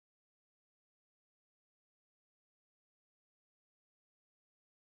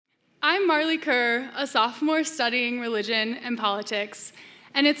I'm Marley Kerr, a sophomore studying religion and politics,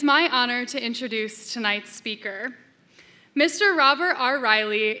 and it's my honor to introduce tonight's speaker. Mr. Robert R.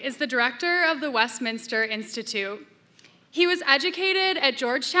 Reilly is the director of the Westminster Institute. He was educated at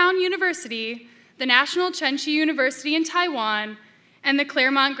Georgetown University, the National Chengchi University in Taiwan, and the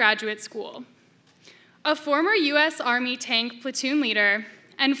Claremont Graduate School. A former U.S. Army tank platoon leader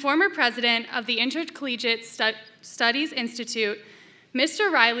and former president of the Intercollegiate Studies Institute,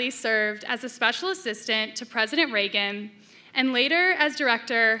 Mr. Reilly served as a special assistant to President Reagan and later as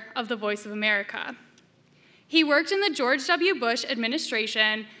director of the Voice of America. He worked in the George W. Bush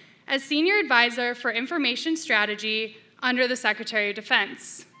administration as senior advisor for information strategy under the Secretary of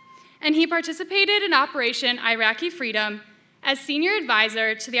Defense, and he participated in Operation Iraqi Freedom as senior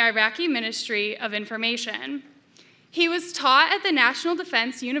advisor to the Iraqi Ministry of Information. He was taught at the National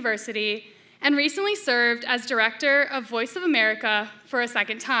Defense University and recently served as director of Voice of America for a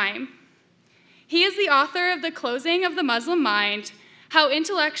second time. He is the author of The Closing of the Muslim Mind: How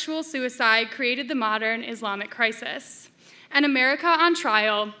Intellectual Suicide Created the Modern Islamic Crisis, and America on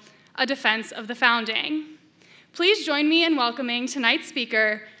Trial: A Defense of the Founding. Please join me in welcoming tonight's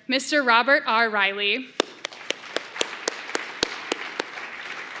speaker, Mr. Robert R. Reilly.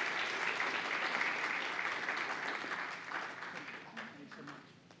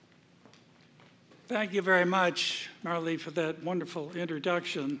 Thank you very much, Marley, for that wonderful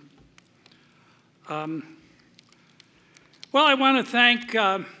introduction. Well, I want to thank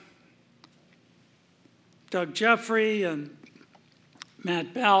Doug Jeffrey and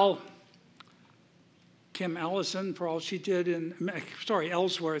Matt Bell, Kim Ellison for all she did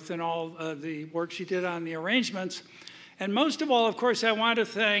Ellsworth and all the work she did on the arrangements. And most of all, of course, I want to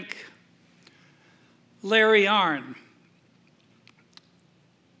thank Larry Arnn,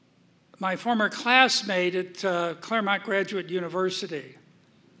 my former classmate at Claremont Graduate University.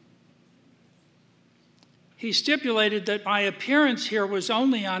 He stipulated that my appearance here was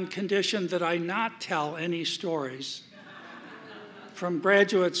only on condition that I not tell any stories from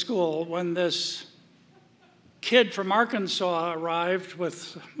graduate school when this kid from Arkansas arrived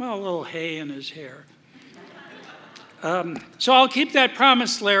with, well, a little hay in his hair. So I'll keep that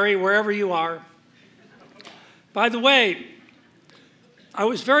promise, Larry, wherever you are. By the way, I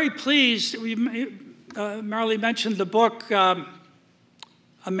was very pleased. Marley mentioned the book,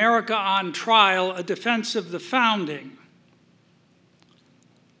 America on Trial, A Defense of the Founding.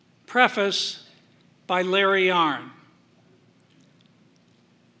 Preface by Larry Arnn.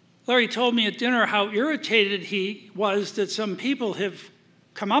 Larry told me at dinner how irritated he was that some people have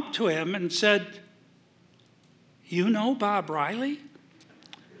come up to him and said, "You know Bob Reilly?"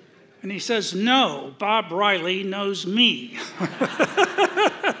 And he says, "No, Bob Reilly knows me."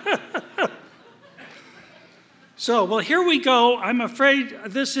 So, well, here we go. I'm afraid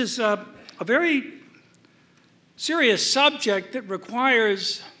this is a very serious subject that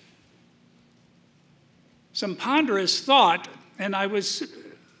requires some ponderous thought. And I was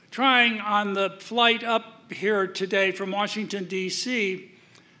trying on the flight up here today from Washington, D.C.,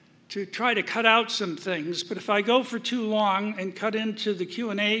 to try to cut out some things. But if I go for too long and cut into the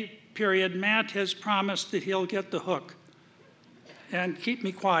Q&A period, Matt has promised that he'll get the hook and keep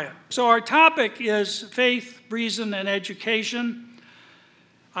me quiet. So our topic is faith, reason, and education.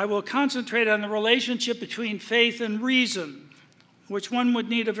 I will concentrate on the relationship between faith and reason, which one would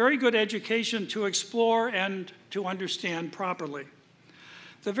need a very good education to explore and to understand properly.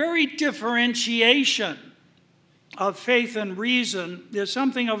 The very differentiation of faith and reason is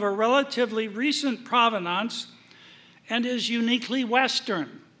something of a relatively recent provenance and is uniquely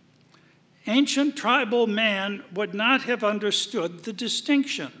Western. Ancient tribal man would not have understood the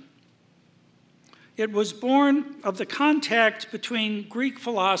distinction. It was born of the contact between Greek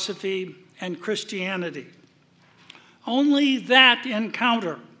philosophy and Christianity. Only that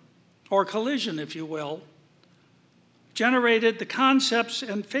encounter, or collision, if you will, generated the concepts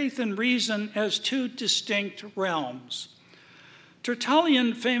and faith and reason as two distinct realms.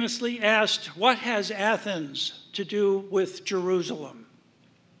 Tertullian famously asked, "What has Athens to do with Jerusalem?"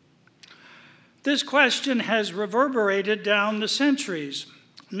 This question has reverberated down the centuries.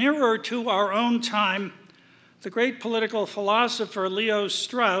 Nearer to our own time, the great political philosopher Leo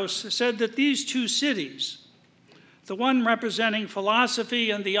Strauss said that these two cities, the one representing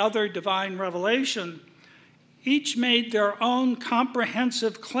philosophy and the other divine revelation, each made their own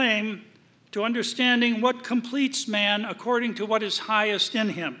comprehensive claim to understanding what completes man according to what is highest in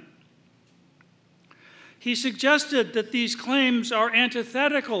him. He suggested that these claims are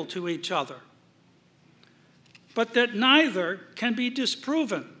antithetical to each other, but that neither can be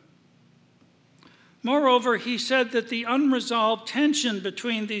disproven. Moreover, he said that the unresolved tension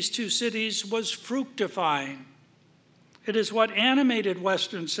between these two cities was fructifying. It is what animated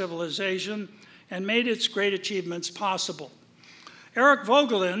Western civilization and made its great achievements possible. Eric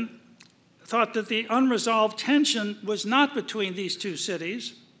Vogelin thought that the unresolved tension was not between these two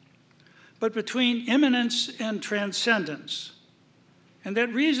cities, but between immanence and transcendence, and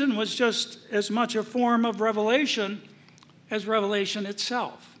that reason was just as much a form of revelation as revelation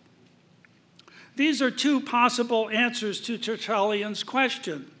itself. These are two possible answers to Tertullian's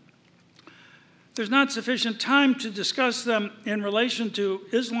question. There's not sufficient time to discuss them in relation to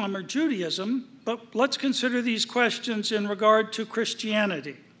Islam or Judaism, but let's consider these questions in regard to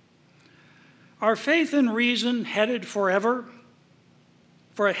Christianity. Are faith and reason headed forever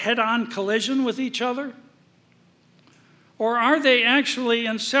for a head-on collision with each other? Or are they actually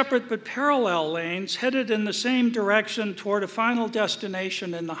in separate but parallel lanes headed in the same direction toward a final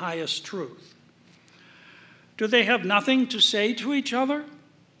destination in the highest truth? Do they have nothing to say to each other?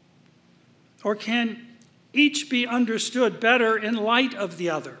 Or can each be understood better in light of the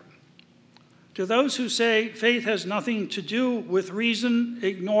other? Do those who say faith has nothing to do with reason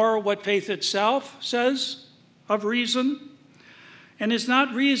ignore what faith itself says of reason? And is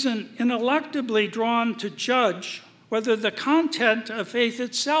not reason ineluctably drawn to judge whether the content of faith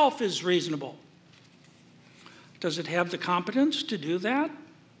itself is reasonable? Does it have the competence to do that?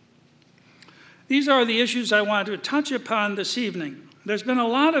 These are the issues I want to touch upon this evening. There's been a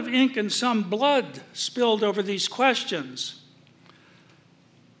lot of ink and some blood spilled over these questions.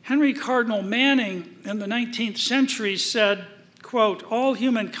 Henry Cardinal Manning in the 19th century said, quote, "All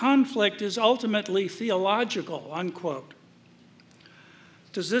human conflict is ultimately theological," unquote.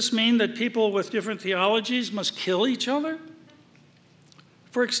 Does this mean that people with different theologies must kill each other?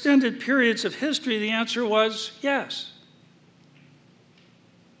 For extended periods of history, the answer was yes.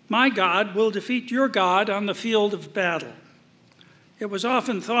 My God will defeat your God on the field of battle. It was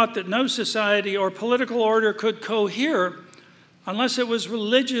often thought that no society or political order could cohere unless it was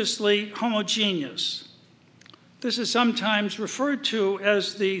religiously homogeneous. This is sometimes referred to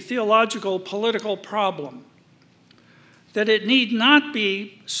as the theological political problem. That it need not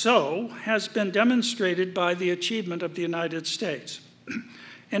be so has been demonstrated by the achievement of the United States.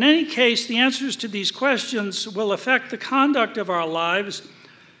 In any case, the answers to these questions will affect the conduct of our lives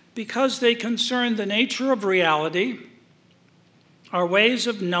because they concern the nature of reality, our ways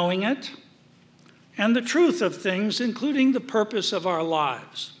of knowing it, and the truth of things, including the purpose of our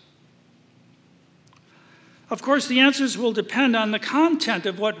lives. Of course, the answers will depend on the content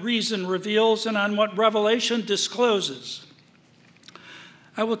of what reason reveals and on what revelation discloses.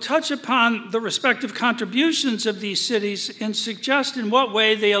 I will touch upon the respective contributions of these cities and suggest in what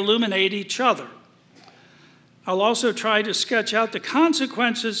way they illuminate each other. I'll also try to sketch out the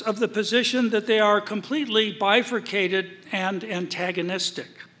consequences of the position that they are completely bifurcated and antagonistic.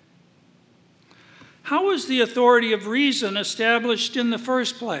 How is the authority of reason established in the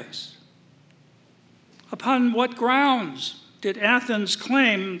first place? Upon what grounds did Athens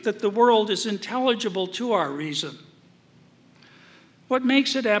claim that the world is intelligible to our reason? What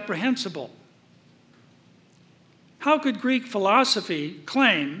makes it apprehensible? How could Greek philosophy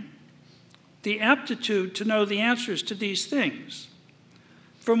claim the aptitude to know the answers to these things?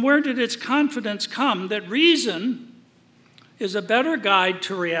 From where did its confidence come that reason is a better guide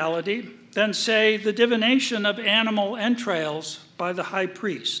to reality than, say, the divination of animal entrails by the high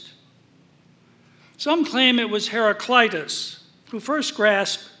priest? Some claim it was Heraclitus who first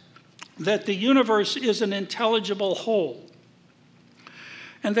grasped that the universe is an intelligible whole,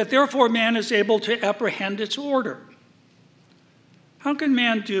 and that therefore man is able to apprehend its order. How can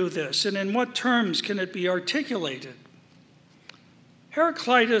man do this, and in what terms can it be articulated?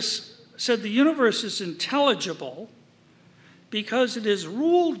 Heraclitus said the universe is intelligible because it is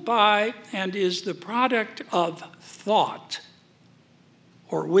ruled by and is the product of thought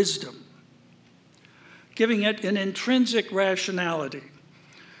or wisdom, giving it an intrinsic rationality.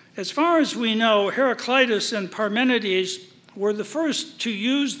 As far as we know, Heraclitus and Parmenides were the first to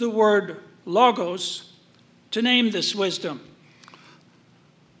use the word logos to name this wisdom.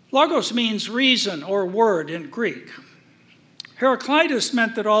 Logos means reason or word in Greek. Heraclitus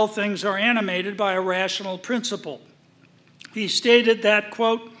meant that all things are animated by a rational principle. He stated that,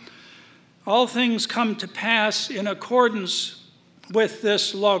 quote, all things come to pass in accordance with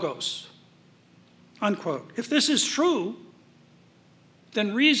this logos, unquote. If this is true,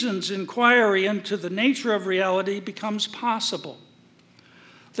 then reason's inquiry into the nature of reality becomes possible.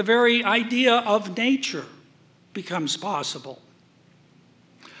 The very idea of nature becomes possible.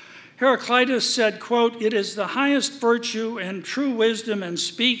 Heraclitus said, quote, it is the highest virtue and true wisdom in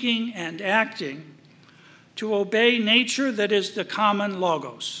speaking and acting to obey nature that is the common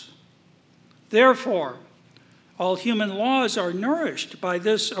logos. Therefore, all human laws are nourished by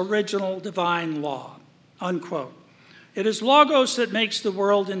this original divine law, unquote. It is logos that makes the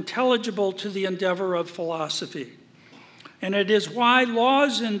world intelligible to the endeavor of philosophy. And it is why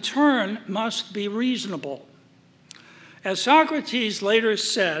laws in turn must be reasonable. As Socrates later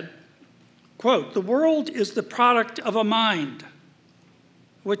said, quote, the world is the product of a mind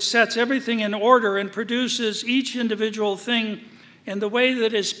which sets everything in order and produces each individual thing in the way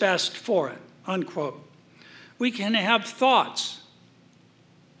that is best for it, unquote. We can have thoughts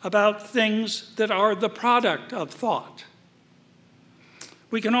about things that are the product of thought.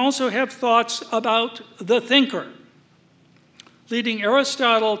 We can also have thoughts about the thinker, leading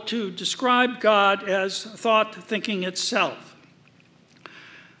Aristotle to describe God as thought thinking itself.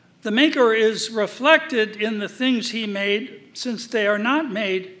 The maker is reflected in the things he made, since they are not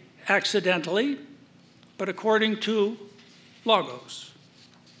made accidentally, but according to logos.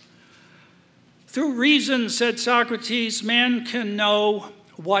 Through reason, said Socrates, man can know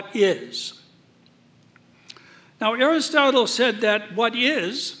what is. Now, Aristotle said that what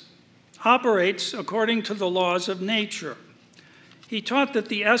is operates according to the laws of nature. He taught that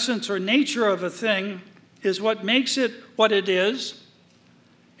the essence or nature of a thing is what makes it what it is,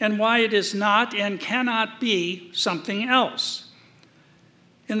 and why it is not and cannot be something else.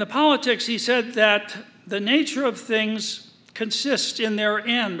 In the Politics, he said that the nature of things consists in their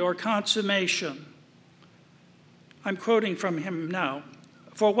end or consummation. I'm quoting from him now.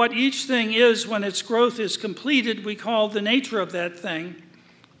 For what each thing is when its growth is completed, we call the nature of that thing,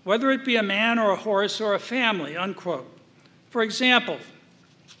 whether it be a man or a horse or a family, unquote. For example,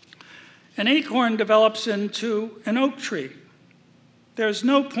 an acorn develops into an oak tree. There's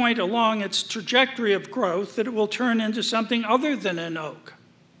no point along its trajectory of growth that it will turn into something other than an oak.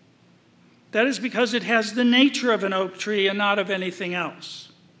 That is because it has the nature of an oak tree and not of anything else.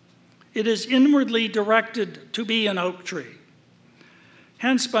 It is inwardly directed to be an oak tree.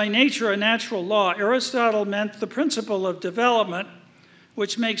 Hence, by nature, a natural law, Aristotle meant the principle of development,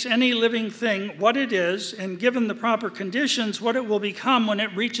 which makes any living thing what it is, and given the proper conditions, what it will become when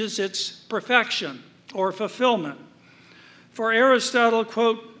it reaches its perfection or fulfillment. For Aristotle,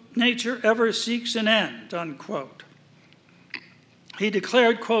 quote, nature ever seeks an end, unquote. He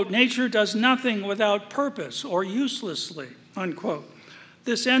declared, quote, nature does nothing without purpose or uselessly, unquote.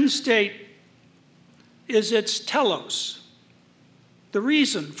 This end state is its telos, the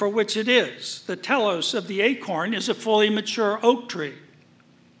reason for which it is. The telos of the acorn is a fully mature oak tree.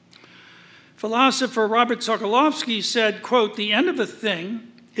 Philosopher Robert Sokolovsky said, quote, the end of a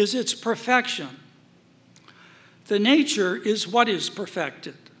thing is its perfection. The nature is what is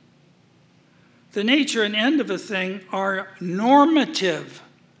perfected. The nature and end of a thing are normative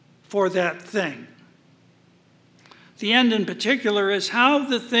for that thing. The end in particular is how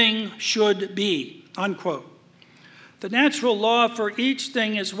the thing should be, unquote. The natural law for each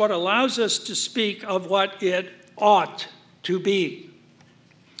thing is what allows us to speak of what it ought to be.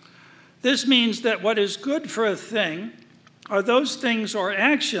 This means that what is good for a thing are those things or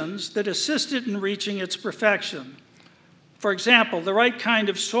actions that assist it in reaching its perfection. For example, the right kind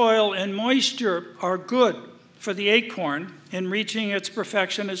of soil and moisture are good for the acorn in reaching its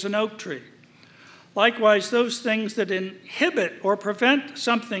perfection as an oak tree. Likewise, those things that inhibit or prevent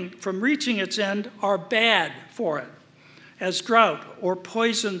something from reaching its end are bad for it, as drought or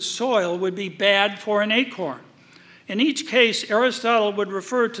poisoned soil would be bad for an acorn. In each case, Aristotle would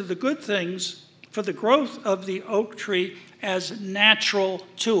refer to the good things for the growth of the oak tree as natural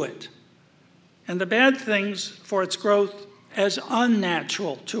to it, and the bad things for its growth as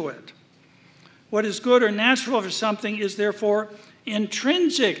unnatural to it. What is good or natural for something is therefore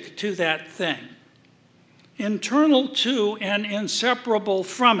intrinsic to that thing, internal to and inseparable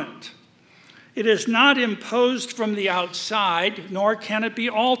from it. It is not imposed from the outside, nor can it be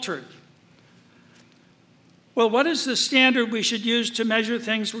altered. Well, what is the standard we should use to measure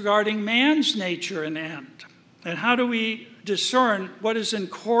things regarding man's nature and end? And how do we discern what is in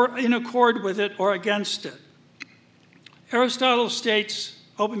accord with it or against it? Aristotle states,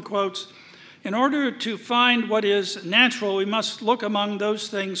 open quotes, in order to find what is natural, we must look among those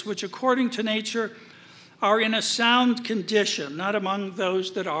things which, according to nature, are in a sound condition, not among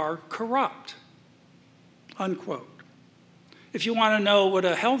those that are corrupt, unquote. If you want to know what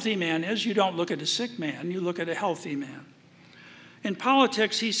a healthy man is, you don't look at a sick man, you look at a healthy man. In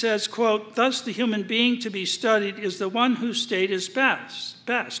Politics, he says, quote, thus the human being to be studied is the one whose state is best,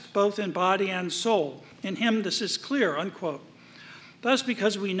 both in body and soul. In him this is clear, unquote. Thus,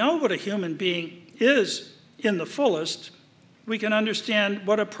 because we know what a human being is in the fullest, we can understand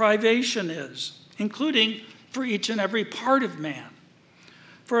what a privation is including for each and every part of man.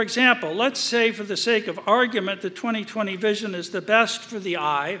 For example, let's say for the sake of argument that 20/20 vision is the best for the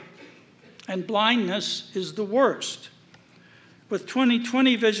eye and blindness is the worst. With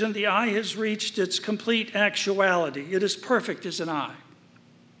 20/20 vision, the eye has reached its complete actuality. It is perfect as an eye.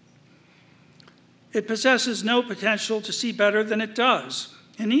 It possesses no potential to see better than it does.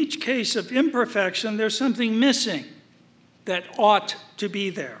 In each case of imperfection, there's something missing that ought to be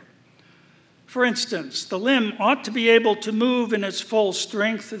there. For instance, the limb ought to be able to move in its full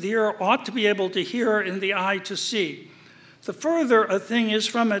strength, the ear ought to be able to hear, and the eye to see. The further a thing is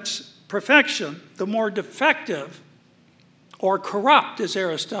from its perfection, the more defective or corrupt, as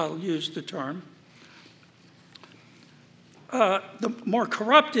Aristotle used the term, the more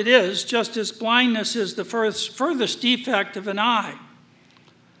corrupt it is, just as blindness is the furthest defect of an eye.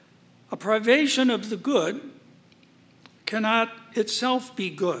 A privation of the good cannot itself be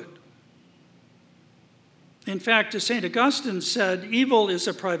good. In fact, as St. Augustine said, evil is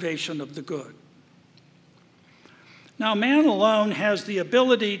a privation of the good. Now, man alone has the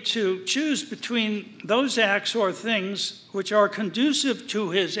ability to choose between those acts or things which are conducive to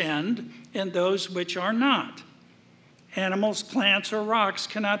his end and those which are not. Animals, plants, or rocks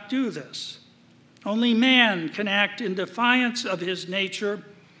cannot do this. Only man can act in defiance of his nature,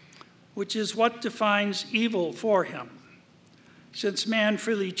 which is what defines evil for him. Since man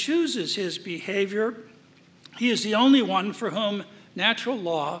freely chooses his behavior, he is the only one for whom natural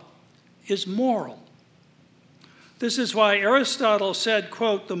law is moral. This is why Aristotle said,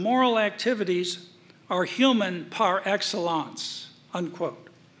 quote, "The moral activities are human par excellence," unquote.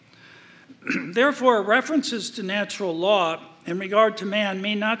 Therefore, references to natural law in regard to man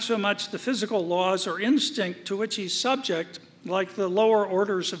mean not so much the physical laws or instinct to which he's subject, like the lower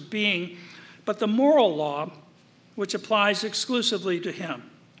orders of being, but the moral law, which applies exclusively to him.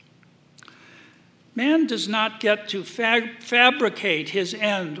 Man does not get to fabricate his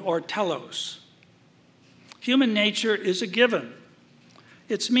end or telos. Human nature is a given.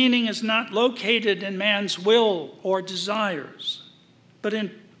 Its meaning is not located in man's will or desires, but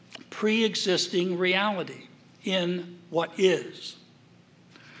in pre-existing reality, in what is.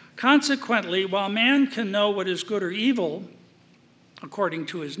 Consequently, while man can know what is good or evil, according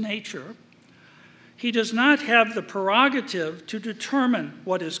to his nature, he does not have the prerogative to determine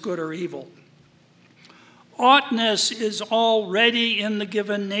what is good or evil. Oughtness is already in the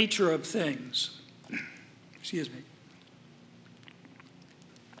given nature of things. Excuse me.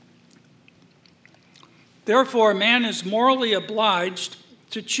 Therefore, man is morally obliged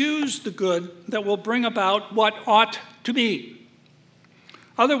to choose the good that will bring about what ought to be.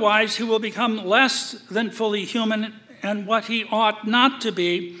 Otherwise, he will become less than fully human, and what he ought not to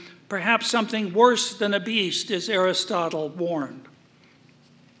be, perhaps something worse than a beast, as Aristotle warned.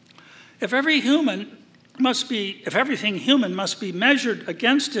 If everything human must be measured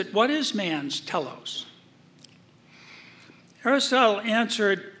against it, what is man's telos? Aristotle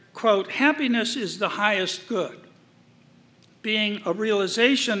answered, quote, "Happiness is the highest good, being a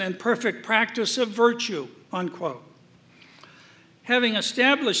realization and perfect practice of virtue," unquote. Having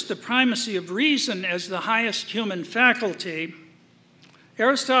established the primacy of reason as the highest human faculty,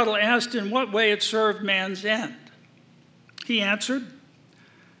 Aristotle asked in what way it served man's end. He answered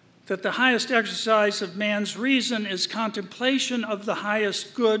that the highest exercise of man's reason is contemplation of the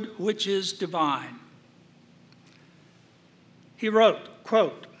highest good, which is divine. He wrote,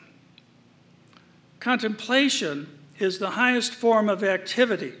 quote, "Contemplation is the highest form of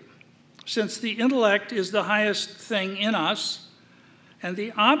activity, since the intellect is the highest thing in us, and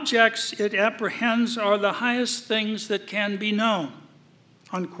the objects it apprehends are the highest things that can be known,"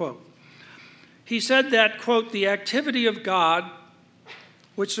 unquote. He said that, quote, "The activity of God,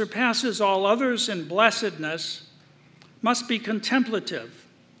 which surpasses all others in blessedness, must be contemplative,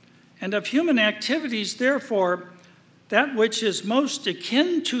 and of human activities, therefore, that which is most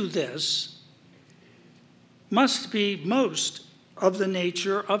akin to this must be most of the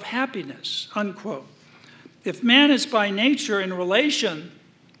nature of happiness," unquote. If man is by nature in relation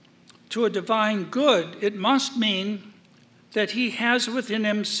to a divine good, it must mean that he has within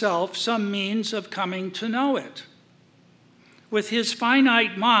himself some means of coming to know it. With his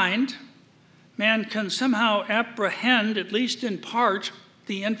finite mind, man can somehow apprehend, at least in part,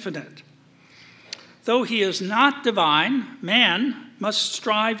 the infinite. Though he is not divine, man must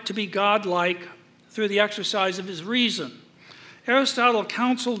strive to be godlike through the exercise of his reason. Aristotle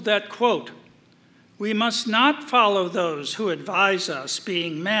counseled that, quote, "We must not follow those who advise us,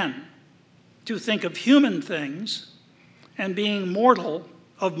 being men, to think of human things, and being mortal,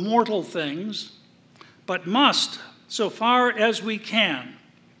 of mortal things, but must, so far as we can,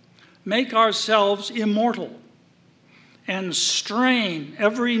 make ourselves immortal and strain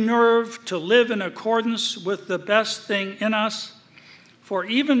every nerve to live in accordance with the best thing in us, for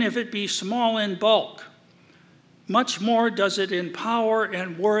even if it be small in bulk, much more does it in power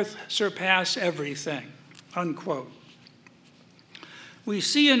and worth surpass everything," unquote. We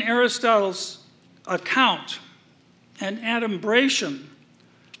see in Aristotle's account an adumbration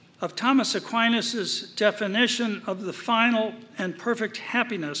of Thomas Aquinas' definition of the final and perfect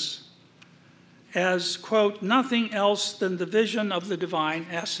happiness as, quote, "nothing else than the vision of the divine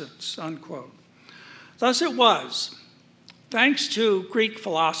essence," unquote. Thus it was, thanks to Greek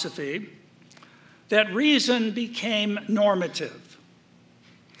philosophy, that reason became normative.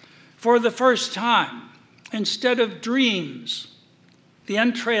 For the first time, instead of dreams, the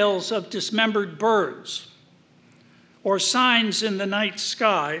entrails of dismembered birds, or signs in the night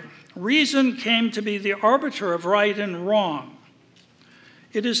sky, reason came to be the arbiter of right and wrong.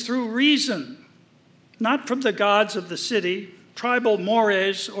 It is through reason, not from the gods of the city, tribal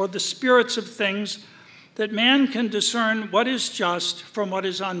mores, or the spirits of things, that man can discern what is just from what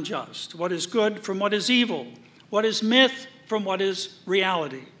is unjust, what is good from what is evil, what is myth from what is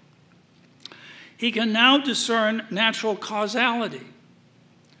reality. He can now discern natural causality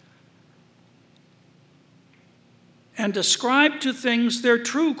and ascribe to things their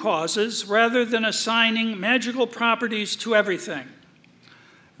true causes rather than assigning magical properties to everything.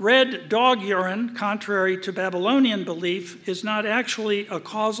 Red dog urine, contrary to Babylonian belief, is not actually a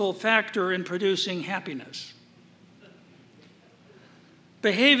causal factor in producing happiness.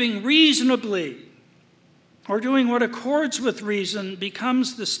 Behaving reasonably or doing what accords with reason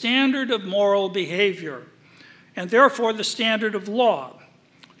becomes the standard of moral behavior, and therefore the standard of law.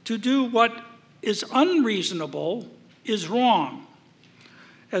 To do what is unreasonable is wrong.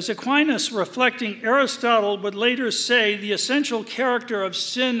 As Aquinas, reflecting Aristotle, would later say, the essential character of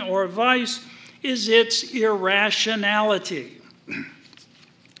sin or vice is its irrationality.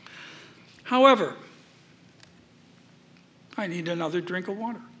 However, I need another drink of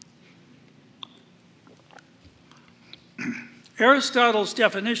water. Aristotle's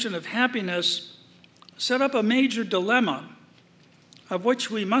definition of happiness set up a major dilemma of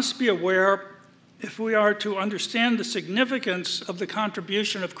which we must be aware if we are to understand the significance of the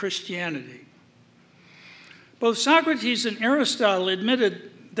contribution of Christianity. Both Socrates and Aristotle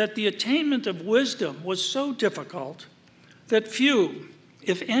admitted that the attainment of wisdom was so difficult that few,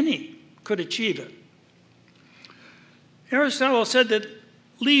 if any, could achieve it. Aristotle said that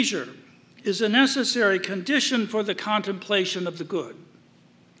leisure is a necessary condition for the contemplation of the good.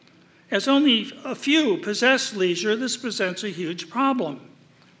 As only a few possess leisure, this presents a huge problem.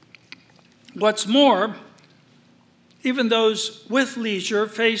 What's more, even those with leisure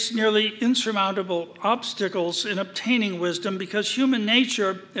face nearly insurmountable obstacles in obtaining wisdom because human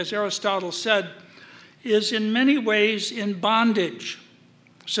nature, as Aristotle said, is in many ways in bondage,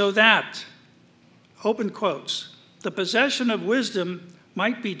 so that, open quotes, the possession of wisdom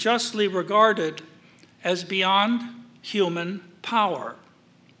might be justly regarded as beyond human power,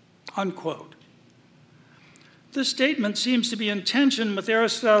 unquote. This statement seems to be in tension with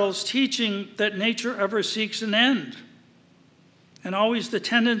Aristotle's teaching that nature ever seeks an end, and always the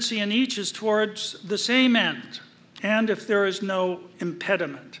tendency in each is towards the same end, and if there is no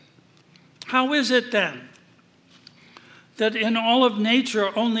impediment. How is it then that in all of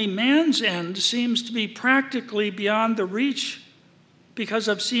nature only man's end seems to be practically beyond the reach because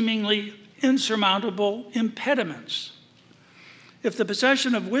of seemingly insurmountable impediments? If the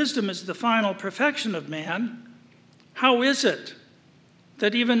possession of wisdom is the final perfection of man, how is it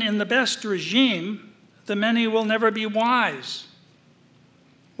that even in the best regime, the many will never be wise?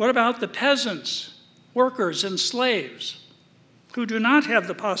 What about the peasants, workers, and slaves who do not have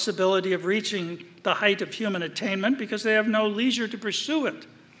the possibility of reaching the height of human attainment because they have no leisure to pursue it?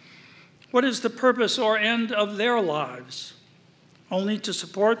 What is the purpose or end of their lives? Only to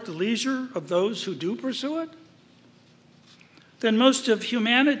support the leisure of those who do pursue it? Then most of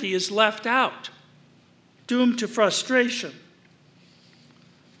humanity is left out, doomed to frustration.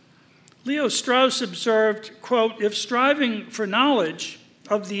 Leo Strauss observed, quote, "If striving for knowledge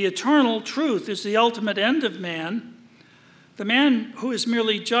of the eternal truth is the ultimate end of man, the man who is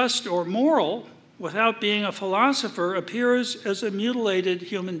merely just or moral without being a philosopher appears as a mutilated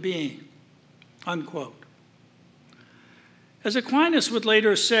human being," unquote. As Aquinas would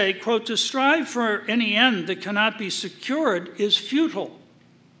later say, quote, "To strive for any end that cannot be secured is futile,"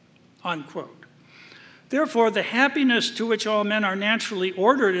 unquote. Therefore, the happiness to which all men are naturally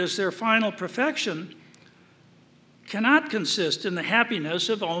ordered as their final perfection cannot consist in the happiness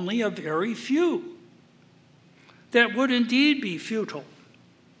of only a very few. That would indeed be futile.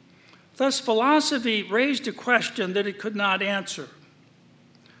 Thus, philosophy raised a question that it could not answer.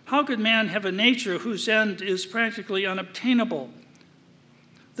 How could man have a nature whose end is practically unobtainable?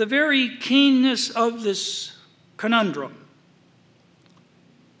 The very keenness of this conundrum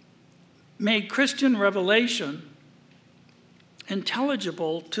made Christian revelation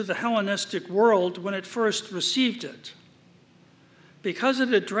intelligible to the Hellenistic world when it first received it, because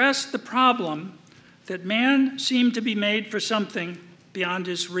it addressed the problem that man seemed to be made for something beyond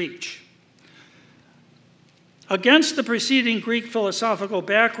his reach. Against the preceding Greek philosophical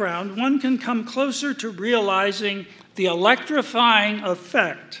background, one can come closer to realizing the electrifying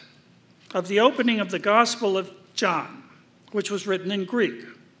effect of the opening of the Gospel of John, which was written in Greek.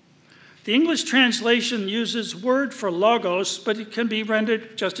 The English translation uses word for logos, but it can be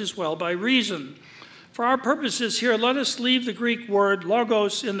rendered just as well by reason. For our purposes here, let us leave the Greek word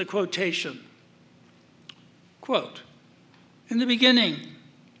logos in the quotation. Quote, "In the beginning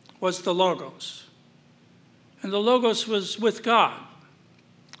was the Logos, and the Logos was with God,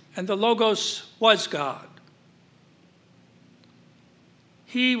 and the Logos was God.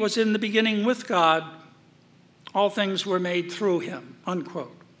 He was in the beginning with God. All things were made through him,"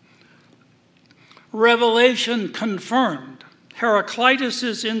 unquote. Revelation confirmed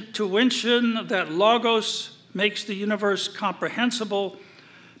Heraclitus' intuition that Logos makes the universe comprehensible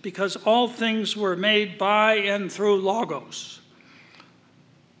because all things were made by and through Logos.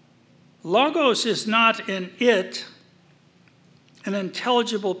 Logos is not an it, an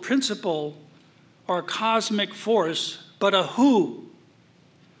intelligible principle or cosmic force, but a who.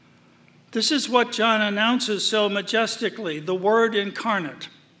 This is what John announces so majestically, the Word incarnate.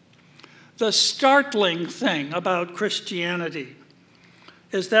 The startling thing about Christianity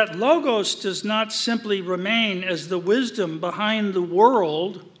is that Logos does not simply remain as the wisdom behind the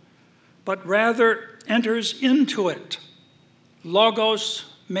world, but rather enters into it. Logos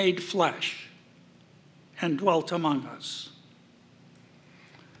made flesh and dwelt among us.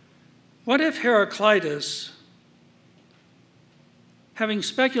 What if Heraclitus, having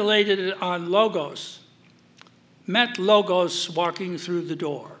speculated on Logos, met Logos walking through the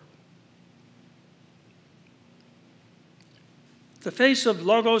door? The face of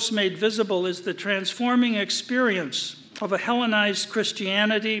Logos made visible is the transforming experience of a Hellenized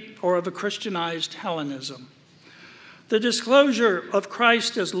Christianity or of a Christianized Hellenism. The disclosure of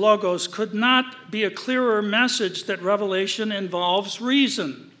Christ as Logos could not be a clearer message that revelation involves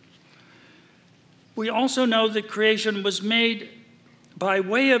reason. We also know that creation was made by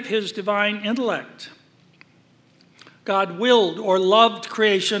way of his divine intellect. God willed or loved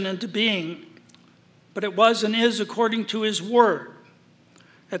creation into being, but it was and is according to his word.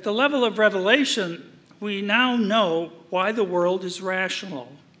 At the level of revelation, we now know why the world is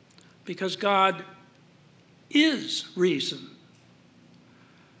rational, because God is reason.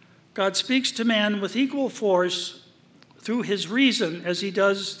 God speaks to man with equal force through his reason as he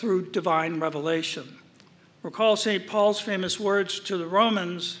does through divine revelation. Recall St. Paul's famous words to the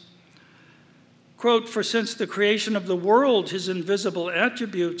Romans, quote, "For since the creation of the world, his invisible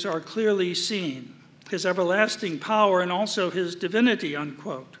attributes are clearly seen, his everlasting power and also his divinity,"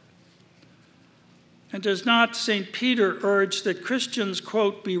 unquote. And does not St. Peter urge that Christians,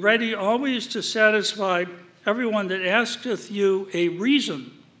 quote, "be ready always to satisfy everyone that asketh you a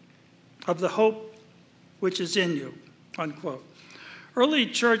reason of the hope which is in you," unquote. Early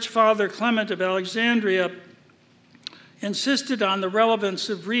church father Clement of Alexandria insisted on the relevance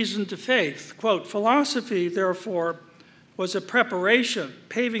of reason to faith. Quote, "Philosophy, therefore, was a preparation,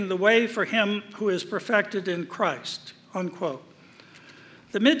 paving the way for him who is perfected in Christ," unquote.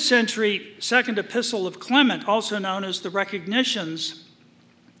 The mid-century second epistle of Clement, also known as the Recognitions,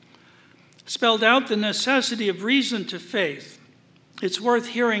 spelled out the necessity of reason to faith. It's worth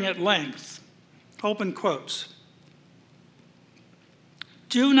hearing at length. Open quotes.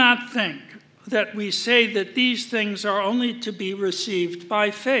 "Do not think that we say that these things are only to be received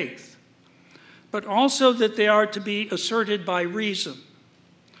by faith, but also that they are to be asserted by reason.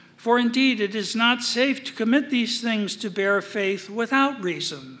 For indeed, it is not safe to commit these things to bare faith without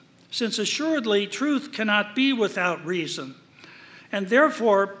reason, since assuredly truth cannot be without reason. And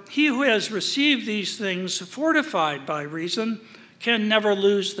therefore, he who has received these things fortified by reason can never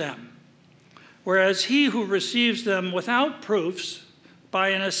lose them. Whereas he who receives them without proofs, by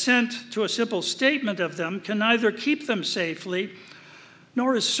an assent to a simple statement of them, can neither keep them safely,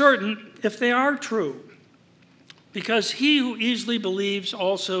 nor is certain if they are true. Because he who easily believes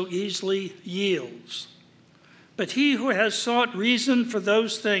also easily yields. But he who has sought reason for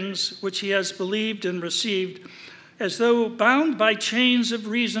those things which he has believed and received, as though bound by chains of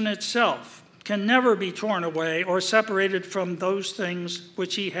reason itself, can never be torn away or separated from those things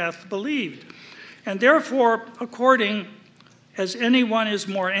which he hath believed. And therefore, according as anyone is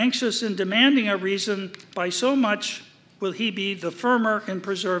more anxious in demanding a reason, by so much will he be the firmer in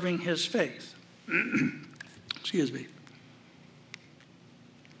preserving his faith. Excuse me.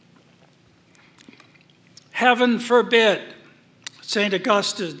 Heaven forbid, St.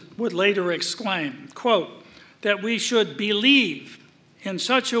 Augustine would later exclaim, quote, that we should believe in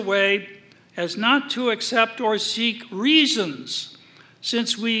such a way as not to accept or seek reasons,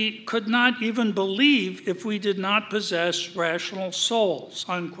 since we could not even believe if we did not possess rational souls,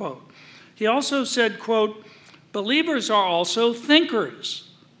 unquote. He also said, quote, believers are also thinkers.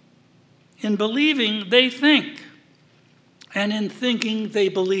 In believing, they think, and in thinking, they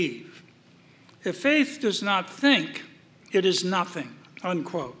believe. If faith does not think, it is nothing,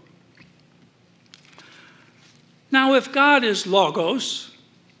 unquote. Now, if God is logos,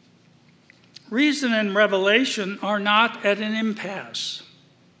 reason and revelation are not at an impasse.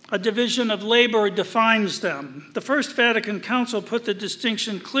 A division of labor defines them. The First Vatican Council put the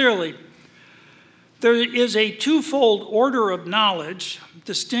distinction clearly. There is a twofold order of knowledge,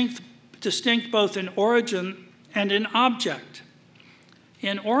 distinct both in origin and in object.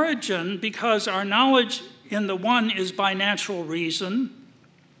 In origin, because our knowledge in the one is by natural reason,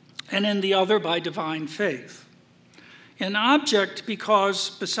 and in the other by divine faith. In object, because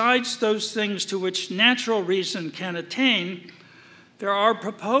besides those things to which natural reason can attain, there are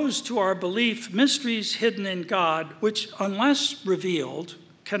proposed to our belief mysteries hidden in God, which, unless revealed,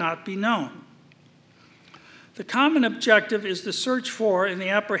 cannot be known. The common objective is the search for and the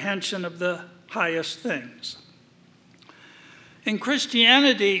apprehension of the highest things. In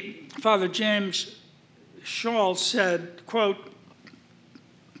Christianity, Father James Shaw said, quote,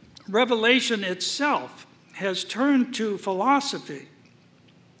 revelation itself has turned to philosophy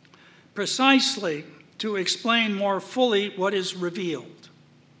precisely to explain more fully what is revealed,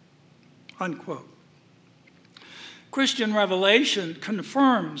 unquote. Christian revelation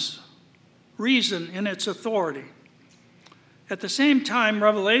confirms reason in its authority. At the same time,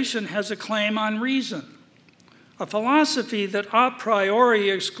 revelation has a claim on reason. A philosophy that a priori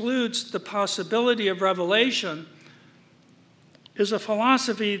excludes the possibility of revelation is a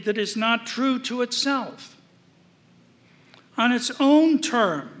philosophy that is not true to itself. On its own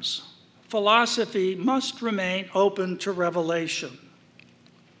terms, philosophy must remain open to revelation.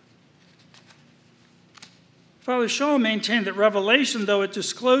 Father Shaw maintained that revelation, though it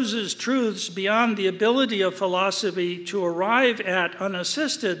discloses truths beyond the ability of philosophy to arrive at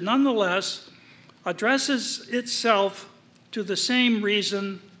unassisted, nonetheless addresses itself to the same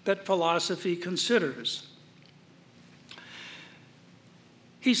reason that philosophy considers.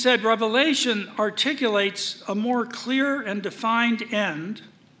 He said, revelation articulates a more clear and defined end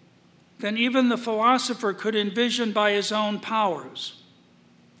than even the philosopher could envision by his own powers.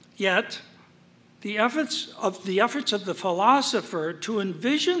 Yet, the efforts of the philosopher to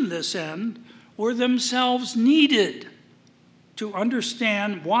envision this end were themselves needed to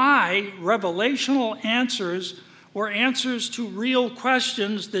understand why revelational answers were answers to real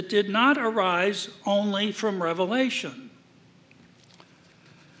questions that did not arise only from revelation.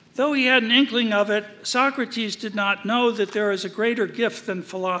 Though he had an inkling of it, Socrates did not know that there is a greater gift than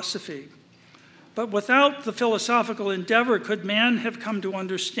philosophy. But without the philosophical endeavor, could man have come to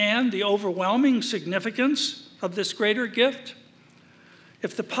understand the overwhelming significance of this greater gift?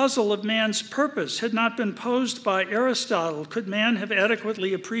 If the puzzle of man's purpose had not been posed by Aristotle, could man have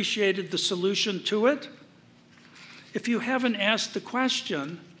adequately appreciated the solution to it? If you haven't asked the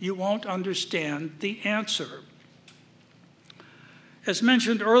question, you won't understand the answer. As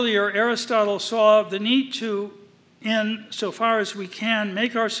mentioned earlier, Aristotle saw the need to, in so far as we can,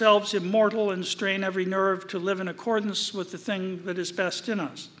 make ourselves immortal and strain every nerve to live in accordance with the thing that is best in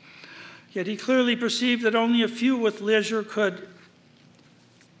us. Yet he clearly perceived that only a few with leisure could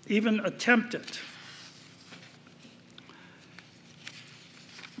even attempt it.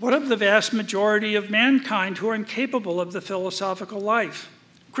 What of the vast majority of mankind who are incapable of the philosophical life?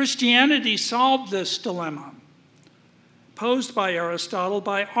 Christianity solved this dilemma posed by Aristotle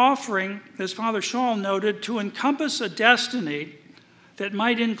by offering, as Father Shaw noted, to encompass a destiny that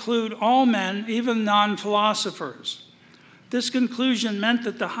might include all men, even non-philosophers. This conclusion meant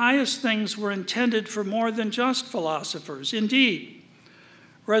that the highest things were intended for more than just philosophers. Indeed,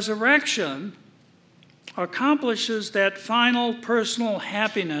 resurrection accomplishes that final personal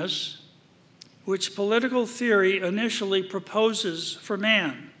happiness which political theory initially proposes for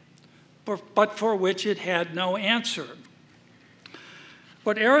man, but for which it had no answer.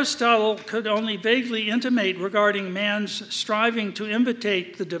 What Aristotle could only vaguely intimate regarding man's striving to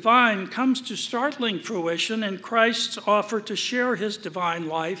imitate the divine comes to startling fruition in Christ's offer to share his divine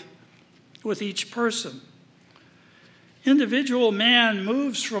life with each person. Individual man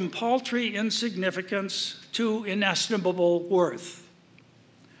moves from paltry insignificance to inestimable worth.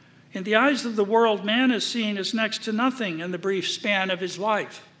 In the eyes of the world, man is seen as next to nothing in the brief span of his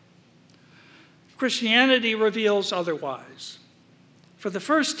life. Christianity reveals otherwise. For the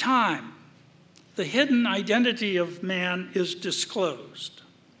first time, the hidden identity of man is disclosed.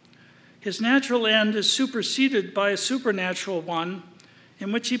 His natural end is superseded by a supernatural one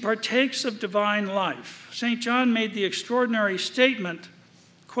in which he partakes of divine life. St. John made the extraordinary statement,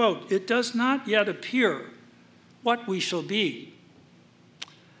 quote, "It does not yet appear what we shall be,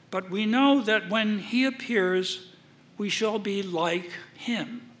 but we know that when he appears, we shall be like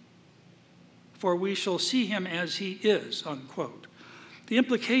him, for we shall see him as he is," unquote. The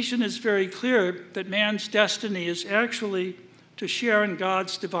implication is very clear that man's destiny is actually to share in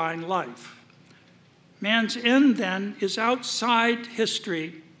God's divine life. Man's end, then, is outside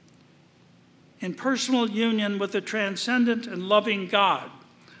history in personal union with a transcendent and loving God,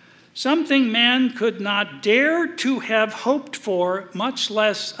 something man could not dare to have hoped for, much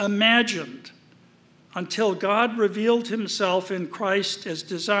less imagined, until God revealed himself in Christ as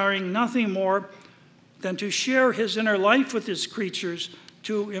desiring nothing more than to share his inner life with his creatures,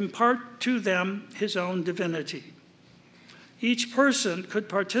 to impart to them his own divinity. Each person could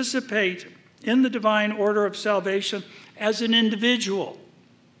participate in the divine order of salvation as an individual,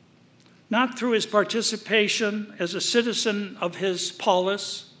 not through his participation as a citizen of his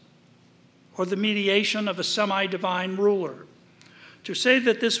polis or the mediation of a semi-divine ruler. To say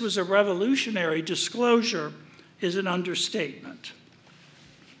that this was a revolutionary disclosure is an understatement.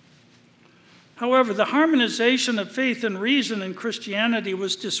 However, the harmonization of faith and reason in Christianity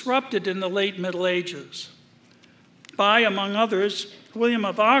was disrupted in the late Middle Ages by, among others, William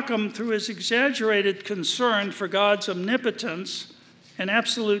of Ockham, through his exaggerated concern for God's omnipotence and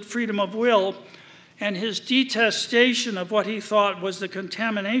absolute freedom of will, and his detestation of what he thought was the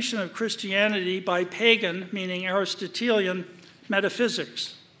contamination of Christianity by pagan, meaning Aristotelian,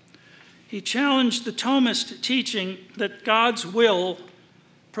 metaphysics. He challenged the Thomist teaching that God's will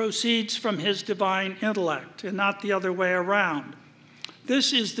proceeds from his divine intellect and not the other way around.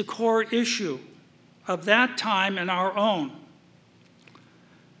 This is the core issue of that time and our own.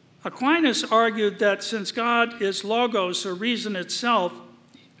 Aquinas argued that since God is logos, or reason itself,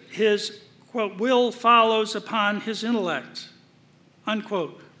 his, quote, will follows upon his intellect,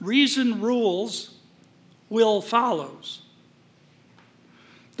 unquote. Reason rules, will follows.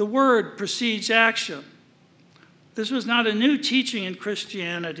 The word precedes action. This was not a new teaching in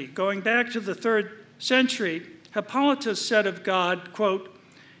Christianity. Going back to the 3rd century, Hippolytus said of God, quote,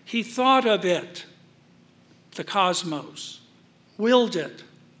 "He thought of it," the cosmos, willed it,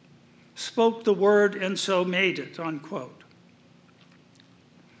 spoke the word and so made it, unquote.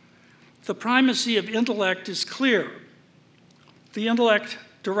 The primacy of intellect is clear. The intellect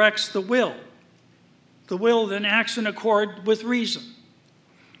directs the will. The will then acts in accord with reason.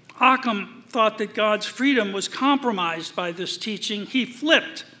 Occam thought that God's freedom was compromised by this teaching. He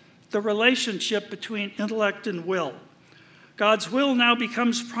flipped the relationship between intellect and will. God's will now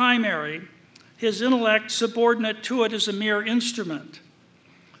becomes primary, his intellect subordinate to it as a mere instrument.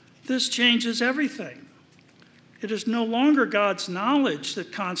 This changes everything. It is no longer God's knowledge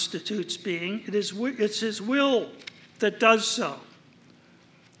that constitutes being, it's his will that does so.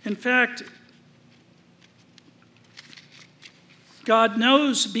 In fact, God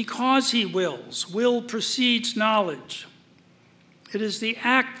knows because he wills. Will precedes knowledge. It is the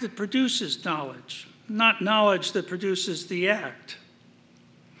act that produces knowledge, not knowledge that produces the act.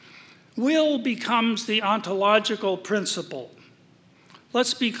 Will becomes the ontological principle.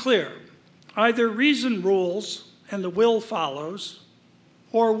 Let's be clear. Either reason rules and the will follows,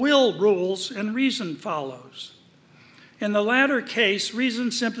 or will rules and reason follows. In the latter case,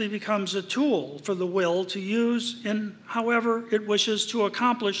 reason simply becomes a tool for the will to use in however it wishes to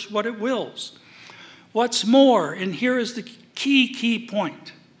accomplish what it wills. What's more, and here is the key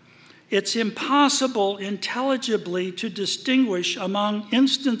point, it's impossible intelligibly to distinguish among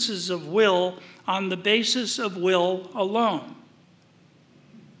instances of will on the basis of will alone.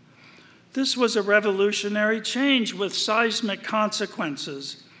 This was a revolutionary change with seismic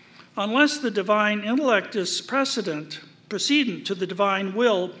consequences. Unless the divine intellect is precedent to the divine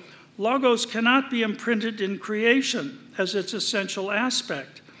will, logos cannot be imprinted in creation as its essential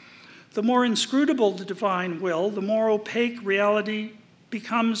aspect. The more inscrutable the divine will, the more opaque reality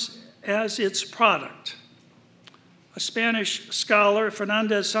becomes as its product. A Spanish scholar,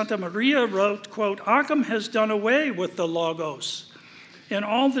 Fernandez Santa Maria, wrote, quote, Occam has done away with the logos, and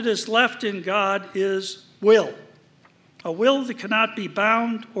all that is left in God is will, a will that cannot be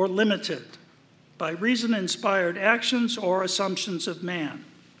bound or limited by reason-inspired actions or assumptions of man.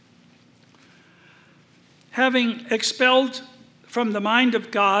 Having expelled from the mind of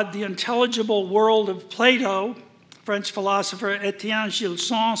God the intelligible world of Plato, French philosopher Étienne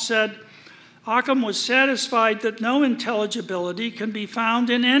Gilson said, Occam was satisfied that no intelligibility can be found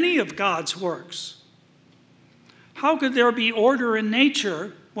in any of God's works. How could there be order in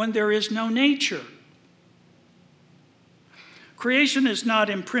nature when there is no nature? Creation is not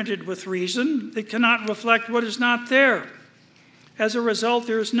imprinted with reason. It cannot reflect what is not there. As a result,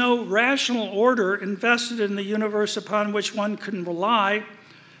 there is no rational order invested in the universe upon which one can rely,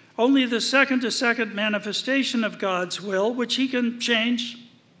 only the second-to-second manifestation of God's will, which he can change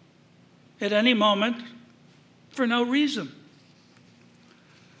at any moment for no reason.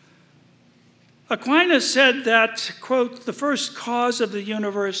 Aquinas said that, quote, the first cause of the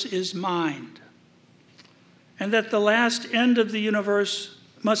universe is mind, and that the last end of the universe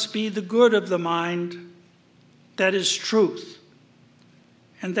must be the good of the mind, that is truth,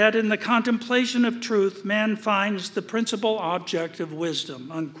 and that in the contemplation of truth, man finds the principal object of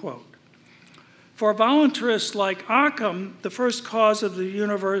wisdom, unquote. For voluntarists like Occam, the first cause of the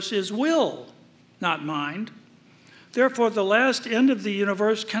universe is will, not mind. Therefore, the last end of the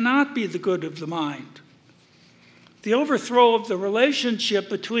universe cannot be the good of the mind. The overthrow of the relationship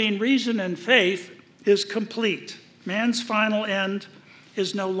between reason and faith is complete. Man's final end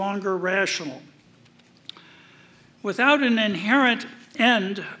is no longer rational. Without an inherent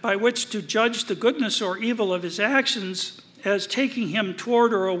end by which to judge the goodness or evil of his actions as taking him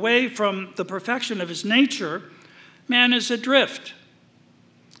toward or away from the perfection of his nature, man is adrift.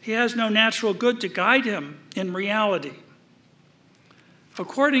 He has no natural good to guide him in reality.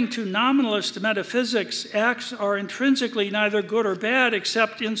 According to nominalist metaphysics, acts are intrinsically neither good or bad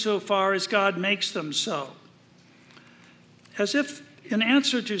except insofar as God makes them so. As if in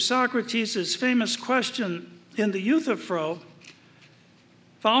answer to Socrates' famous question in the Euthyphro,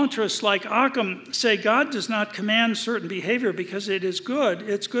 voluntarists like Occam say God does not command certain behavior because it is good.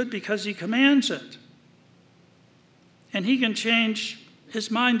 It's good because he commands it. And he can change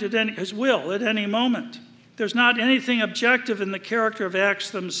his mind his will at any moment. There's not anything objective in the character of acts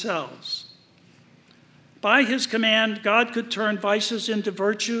themselves. By his command, God could turn vices into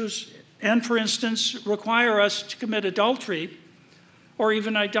virtues and, for instance, require us to commit adultery or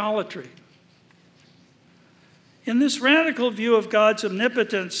even idolatry. In this radical view of God's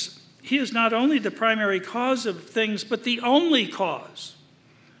omnipotence, he is not only the primary cause of things, but the only cause.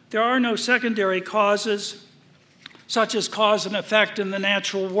 There are no secondary causes, such as cause and effect in the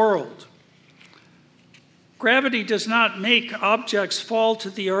natural world. Gravity does not make objects fall to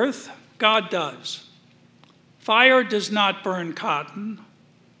the earth, God does. Fire does not burn cotton,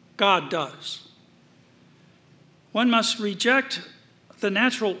 God does. One must reject the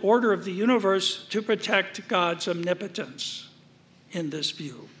natural order of the universe to protect God's omnipotence in this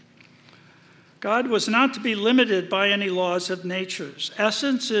view. God was not to be limited by any laws of nature's.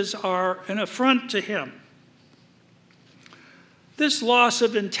 Essences are an affront to him. This loss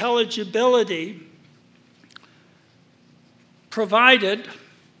of intelligibility provided,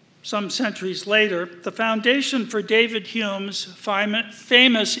 some centuries later, the foundation for David Hume's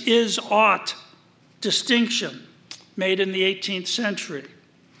famous is-ought distinction made in the 18th century,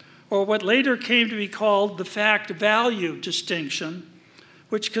 or what later came to be called the fact-value distinction,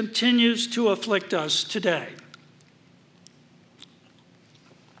 which continues to afflict us today.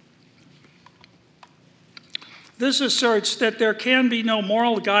 This asserts that there can be no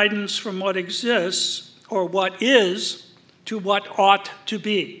moral guidance from what exists or what is to what ought to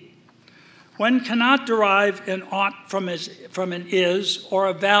be. One cannot derive an ought from an is or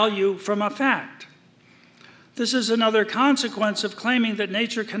a value from a fact. This is another consequence of claiming that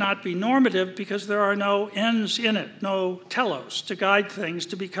nature cannot be normative because there are no ends in it, no telos, to guide things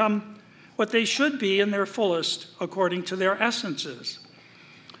to become what they should be in their fullest according to their essences.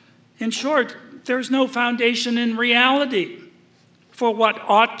 In short, there's no foundation in reality for what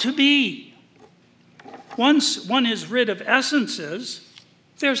ought to be. Once one is rid of essences,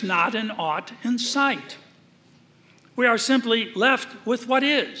 there's not an ought in sight. We are simply left with what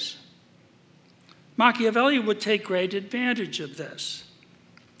is. Machiavelli would take great advantage of this.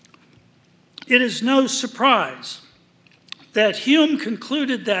 It is no surprise that Hume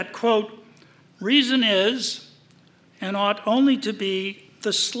concluded that, quote, reason is and ought only to be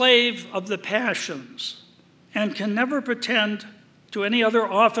the slave of the passions and can never pretend to any other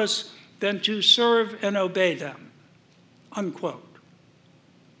office than to serve and obey them. unquote.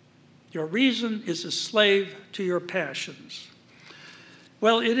 Your reason is a slave to your passions.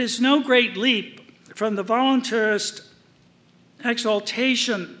 Well, it is no great leap from the voluntarist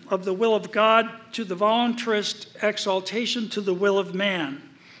exaltation of the will of God to the voluntarist exaltation to the will of man.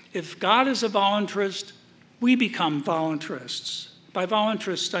 If God is a voluntarist, we become voluntarists. By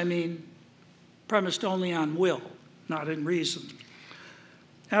voluntarists, I mean premised only on will, not in reason.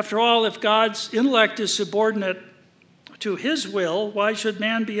 After all, if God's intellect is subordinate to his will, why should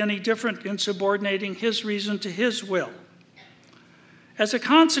man be any different in subordinating his reason to his will? As a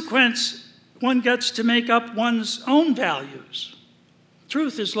consequence, one gets to make up one's own values.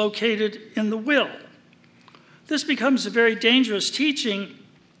 Truth is located in the will. This becomes a very dangerous teaching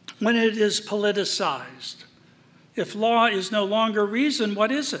when it is politicized. If law is no longer reason,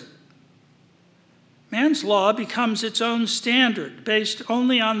 what is it? Man's law becomes its own standard, based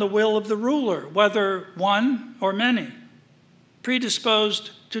only on the will of the ruler, whether one or many, predisposed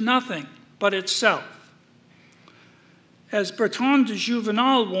to nothing but itself. As Bertrand de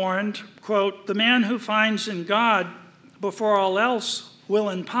Juvenal warned, quote, "The man who finds in God, before all else, will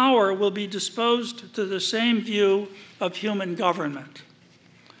and power will be disposed to the same view of human government."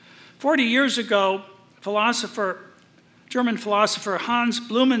 40 years ago, German philosopher Hans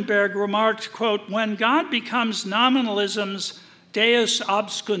Blumenberg remarked, quote, "When God becomes nominalism's deus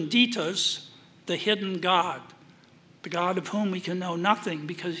obscunditus, the hidden God, the God of whom we can know nothing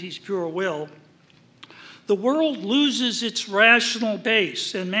because he's pure will, the world loses its rational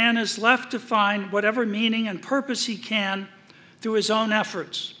base, and man is left to find whatever meaning and purpose he can through his own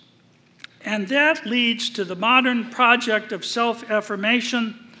efforts. And that leads to the modern project of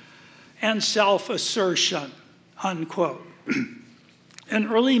self-affirmation and self-assertion," unquote. An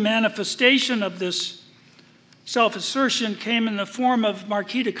early manifestation of this self-assertion came in the form of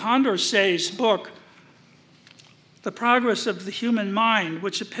Marquis de Condorcet's book, The Progress of the Human Mind,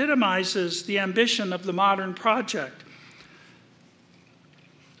 which epitomizes the ambition of the modern project.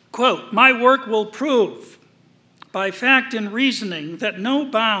 Quote, "My work will prove by fact and reasoning that no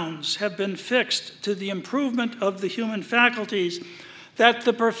bounds have been fixed to the improvement of the human faculties, that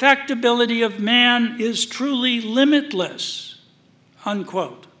the perfectibility of man is truly limitless,"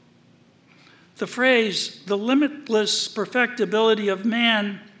 unquote. The phrase, "the limitless perfectibility of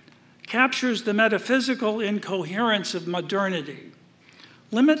man," captures the metaphysical incoherence of modernity.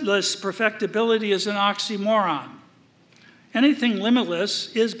 Limitless perfectibility is an oxymoron. Anything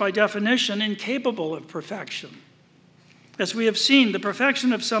limitless is, by definition, incapable of perfection. As we have seen, the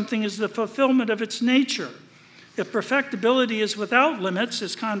perfection of something is the fulfillment of its nature. If perfectibility is without limits,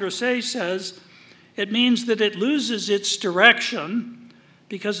 as Condorcet says, it means that it loses its direction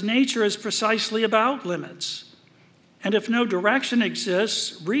because nature is precisely about limits. And if no direction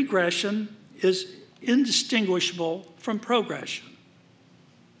exists, regression is indistinguishable from progression.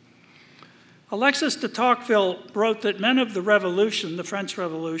 Alexis de Tocqueville wrote that men of the Revolution, the French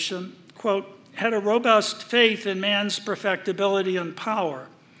Revolution, quote, "had a robust faith in man's perfectibility and power.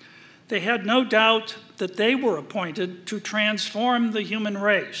 They had no doubt that they were appointed to transform the human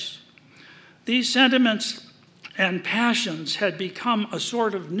race. These sentiments and passions had become a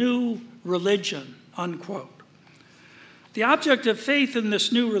sort of new religion," unquote. The object of faith in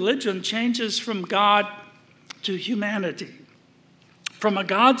this new religion changes from God to humanity, from a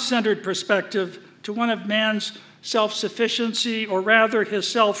God-centered perspective to one of man's self-sufficiency, or rather his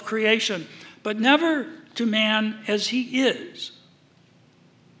self-creation, but never to man as he is,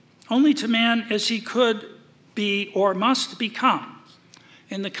 only to man as he could be or must become.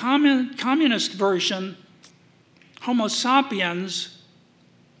 In the communist version, Homo sapiens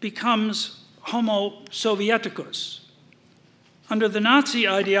becomes Homo sovieticus. Under the Nazi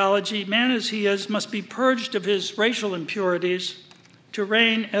ideology, man as he is must be purged of his racial impurities to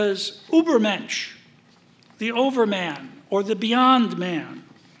reign as Übermensch, the overman or the beyond man,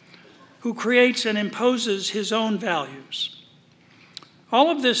 who creates and imposes his own values. All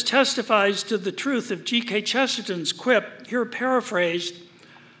of this testifies to the truth of G.K. Chesterton's quip, here paraphrased,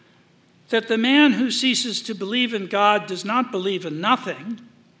 that the man who ceases to believe in God does not believe in nothing,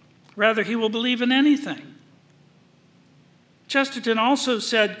 rather he will believe in anything. Chesterton also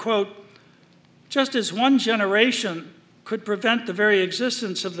said, quote, "Just as one generation could prevent the very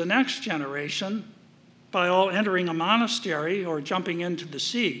existence of the next generation by all entering a monastery or jumping into the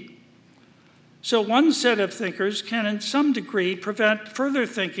sea, so one set of thinkers can in some degree prevent further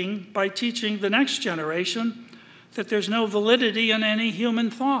thinking by teaching the next generation that there's no validity in any human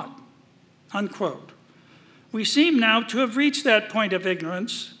thought," unquote. We seem now to have reached that point of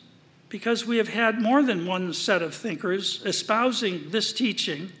ignorance because we have had more than one set of thinkers espousing this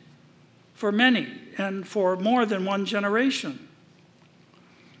teaching for many and for more than one generation.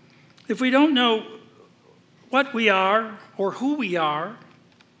 If we don't know what we are or who we are,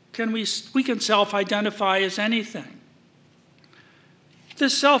 we can self-identify as anything.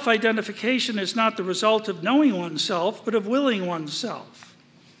 This self-identification is not the result of knowing oneself, but of willing oneself.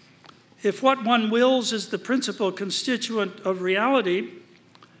 If what one wills is the principal constituent of reality,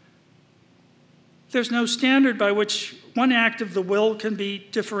 there's no standard by which one act of the will can be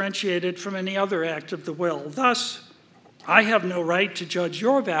differentiated from any other act of the will. Thus, I have no right to judge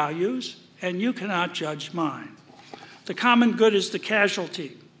your values, and you cannot judge mine. The common good is the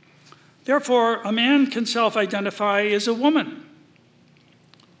casualty. Therefore, a man can self-identify as a woman.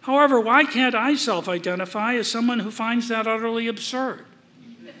 However, why can't I self-identify as someone who finds that utterly absurd?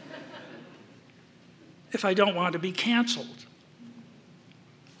 If I don't want to be canceled.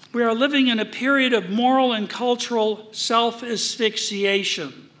 We are living in a period of moral and cultural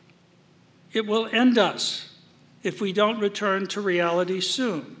self-asphyxiation. It will end us if we don't return to reality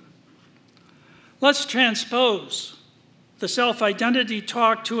soon. Let's transpose the self-identity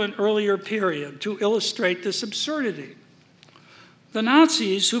talk to an earlier period to illustrate this absurdity. The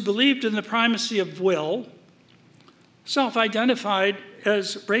Nazis, who believed in the primacy of will, self-identified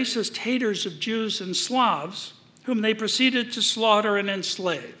as racist haters of Jews and Slavs, whom they proceeded to slaughter and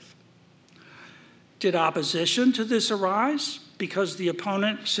enslave. Did opposition to this arise because the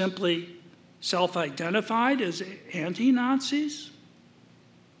opponent simply self-identified as anti-Nazis?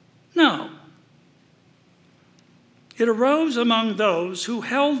 No. It arose among those who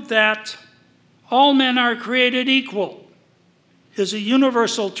held that all men are created equal is a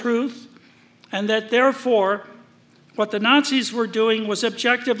universal truth, and that therefore what the Nazis were doing was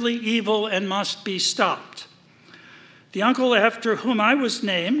objectively evil and must be stopped. The uncle after whom I was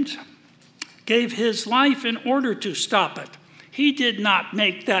named gave his life in order to stop it. He did not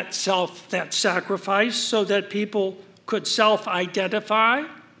make that sacrifice so that people could self-identify,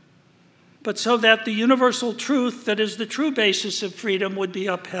 but so that the universal truth that is the true basis of freedom would be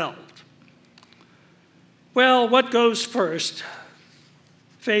upheld. Well, what goes first?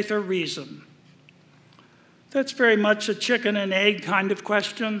 Faith or reason? That's very much a chicken and egg kind of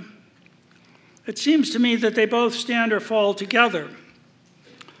question. It seems to me that they both stand or fall together.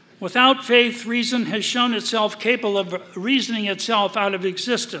 Without faith, reason has shown itself capable of reasoning itself out of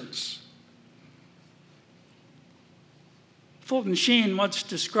existence. Fulton Sheen once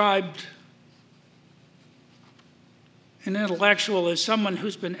described an intellectual as someone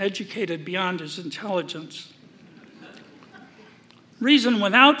who's been educated beyond his intelligence. Reason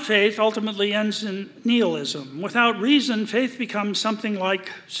without faith ultimately ends in nihilism. Without reason, faith becomes something like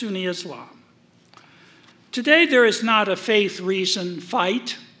Sunni Islam. Today, there is not a faith-reason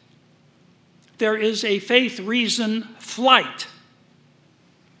fight. There is a faith-reason flight.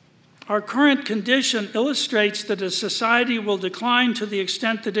 Our current condition illustrates that a society will decline to the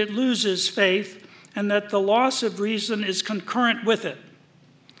extent that it loses faith and that the loss of reason is concurrent with it.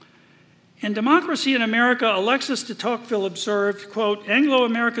 In Democracy in America, Alexis de Tocqueville observed, quote,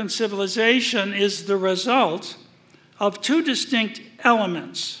 Anglo-American civilization is the result of two distinct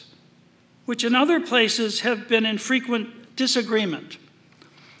elements, which in other places have been in frequent disagreement,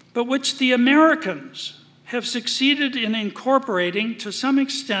 but which the Americans have succeeded in incorporating to some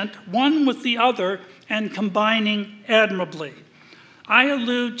extent, one with the other, and combining admirably. I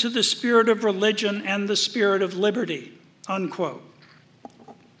allude to the spirit of religion and the spirit of liberty, unquote.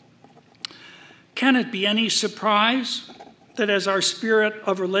 Can it be any surprise that as our spirit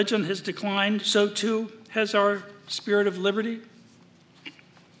of religion has declined, so too has our spirit of liberty?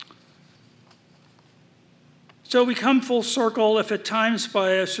 So we come full circle, if at times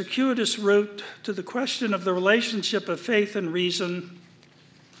by a circuitous route, to the question of the relationship of faith and reason.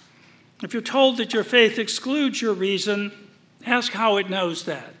 If you're told that your faith excludes your reason, ask how it knows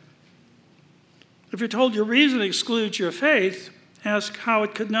that. If you're told your reason excludes your faith, ask how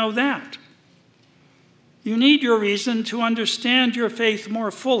it could know that. You need your reason to understand your faith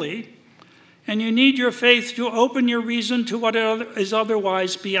more fully, and you need your faith to open your reason to what is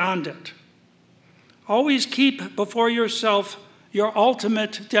otherwise beyond it. Always keep before yourself your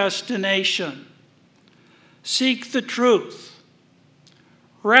ultimate destination. Seek the truth.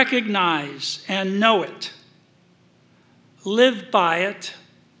 Recognize and know it. Live by it.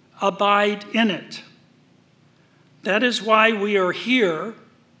 Abide in it. That is why we are here.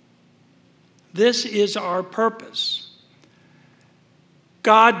 This is our purpose.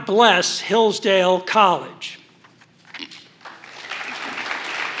 God bless Hillsdale College.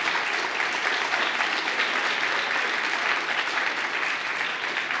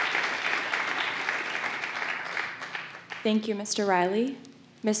 Thank you, Mr. Reilly.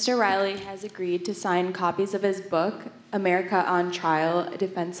 Mr. Reilly has agreed to sign copies of his book, America on Trial, A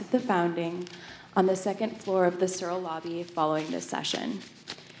Defense of the Founding, on the second floor of the Searle lobby following this session.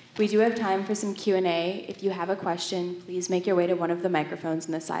 We do have time for some Q&A. If you have a question, please make your way to one of the microphones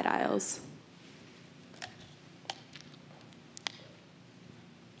in the side aisles.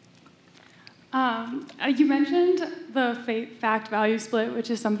 You mentioned the fact-value split, which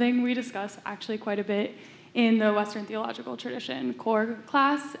is something we discuss actually quite a bit in the Western theological tradition core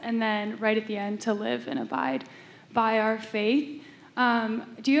class, and then right at the end, to live and abide by our faith.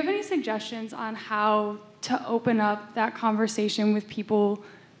 Do you have any suggestions on how to open up that conversation with people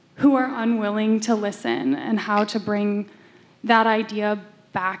who are unwilling to listen, and how to bring that idea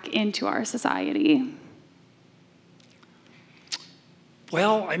back into our society?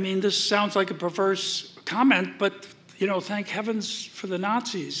 Well, I mean, this sounds like a perverse comment, but, you know, thank heavens for the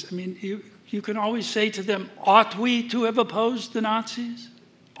Nazis. I mean, you can always say to them, ought we to have opposed the Nazis?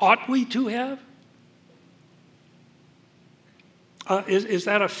 Ought we to have? Is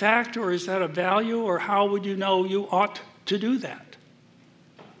that a fact, or is that a value, or how would you know you ought to do that?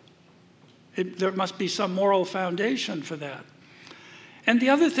 There must be some moral foundation for that. And the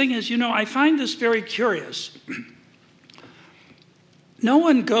other thing is, you know, I find this very curious. No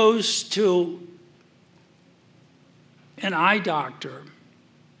one goes to an eye doctor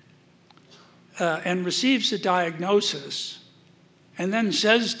and receives a diagnosis and then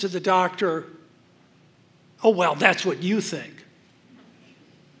says to the doctor, oh, well, that's what you think.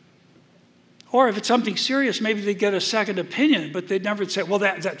 Or if it's something serious, maybe they get a second opinion, but they'd never say, well,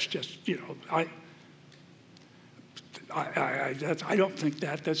 that's just, you know, I don't think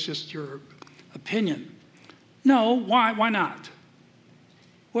that. That's just your opinion. No, why not?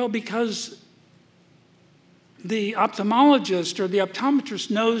 Well, because the ophthalmologist or the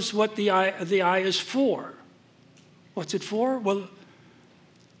optometrist knows what the eye is for. What's it for? Well,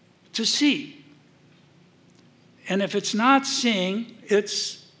 to see. And if it's not seeing,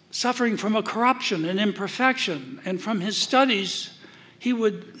 it's suffering from a corruption, an imperfection. And from his studies, he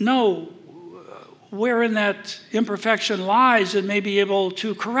would know wherein that imperfection lies and may be able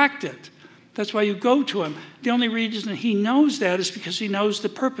to correct it. That's why you go to him. The only reason he knows that is because he knows the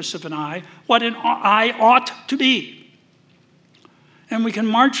purpose of an eye, what an eye ought to be. And we can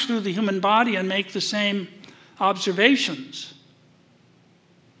march through the human body and make the same observations.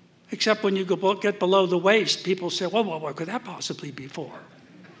 Except when you get below the waist, people say, well, what could that possibly be for?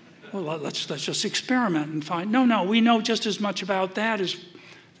 Well, let's just experiment and find. No, we know just as much about that as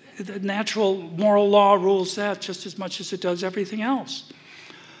the natural moral law rules that just as much as it does everything else.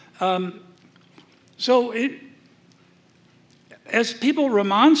 So as people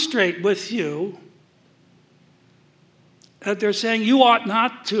remonstrate with you, they're saying you ought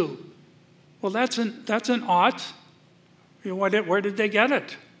not to. Well, that's an ought. You know, where did they get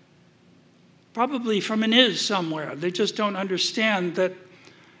it? Probably from an is somewhere. They just don't understand that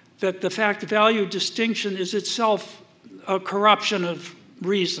the fact-value distinction is itself a corruption of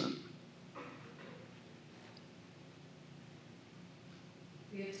reason.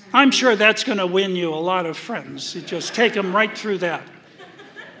 I'm sure that's going to win you a lot of friends. You just take them right through that.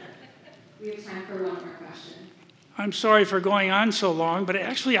 We have time for one more question. I'm sorry for going on so long, but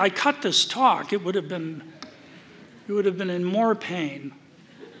actually I cut this talk. It would have been in more pain.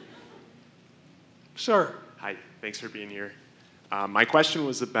 Sir. Hi, thanks for being here. My question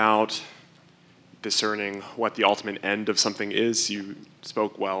was about discerning what the ultimate end of something is. You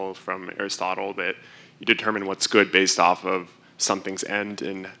spoke well from Aristotle that you determine what's good based off of something's end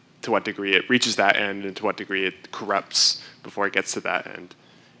and to what degree it reaches that end and to what degree it corrupts before it gets to that end.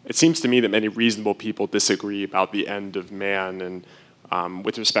 It seems to me that many reasonable people disagree about the end of man, and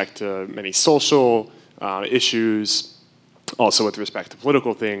with respect to many social issues, also with respect to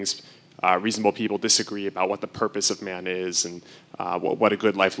political things, reasonable people disagree about what the purpose of man is and what a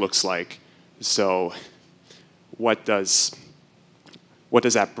good life looks like. So what does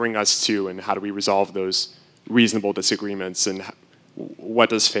that bring us to, and how do we resolve those reasonable disagreements, and what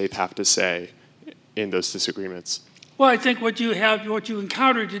does faith have to say in those disagreements? Well, I think what you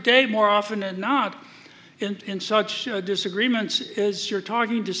encounter today more often than not in such disagreements is you're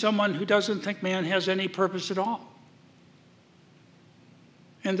talking to someone who doesn't think man has any purpose at all.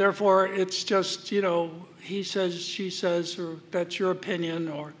 And therefore, it's just, you know, he says, she says, or that's your opinion,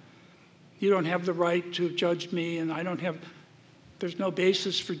 or you don't have the right to judge me, and there's no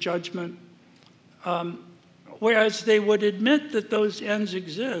basis for judgment. Whereas they would admit that those ends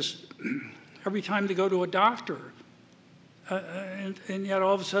exist every time they go to a doctor. And yet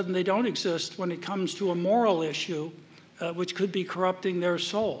all of a sudden they don't exist when it comes to a moral issue, which could be corrupting their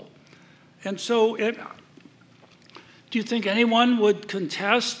soul. And so Do you think anyone would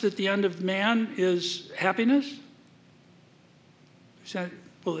contest that the end of man is happiness?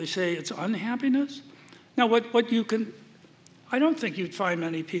 Will they say it's unhappiness? Now, I don't think you'd find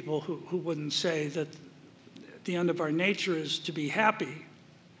many people who wouldn't say that the end of our nature is to be happy.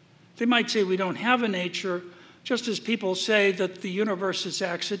 They might say we don't have a nature, just as people say that the universe is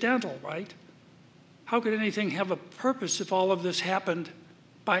accidental, right? How could anything have a purpose if all of this happened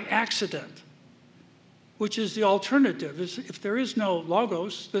by accident? Which is the alternative. If there is no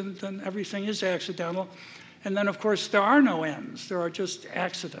logos, then everything is accidental. And then, of course, there are no ends. There are just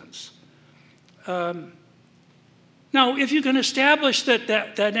accidents. Now, if you can establish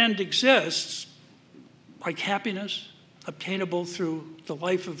that end exists, like happiness, obtainable through the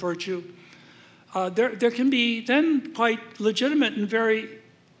life of virtue, there can be then quite legitimate and very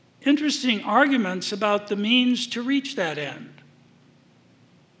interesting arguments about the means to reach that end.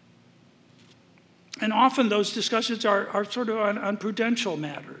 And often those discussions are sort of on prudential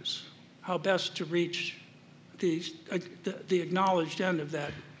matters, how best to reach the acknowledged end of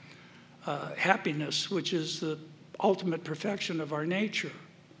that happiness, which is the ultimate perfection of our nature.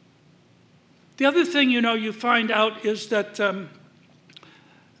 The other thing, you find out is that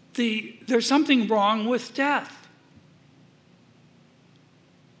there's something wrong with death.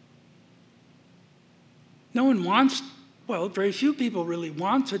 No one wants, very few people really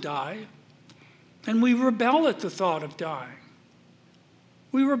want to die. And we rebel at the thought of dying.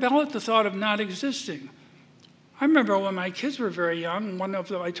 We rebel at the thought of not existing. I remember when my kids were very young, one of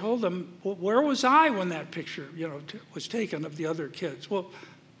them, I told them, well, where was I when that picture, was taken of the other kids? Well,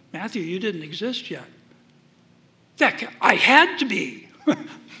 Matthew, you didn't exist yet. I had to be.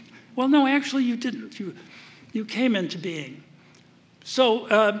 Well, no, actually you didn't. You came into being.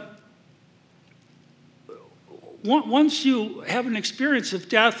 So once you have an experience of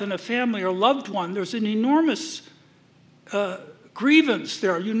death in a family or loved one, there's an enormous grievance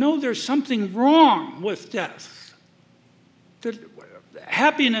there. There's something wrong with death. That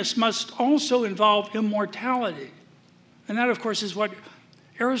happiness must also involve immortality. And that, of course, is what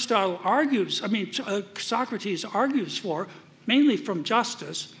Aristotle argues, Socrates argues for, mainly from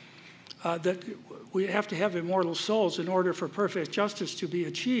justice, that we have to have immortal souls in order for perfect justice to be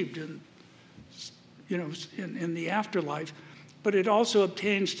achieved in the afterlife, but it also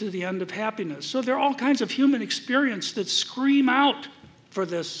obtains to the end of happiness. So there are all kinds of human experience that scream out for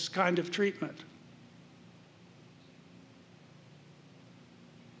this kind of treatment.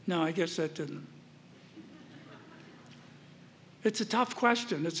 No, I guess that didn't. It's a tough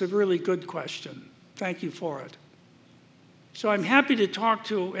question. It's a really good question. Thank you for it. So I'm happy to talk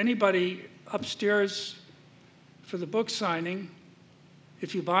to anybody upstairs for the book signing.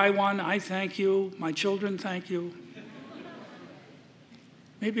 If you buy one, I thank you. My children thank you.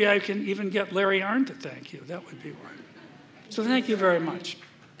 Maybe I can even get Larry Arnn to thank you. That would be right. So thank you very much.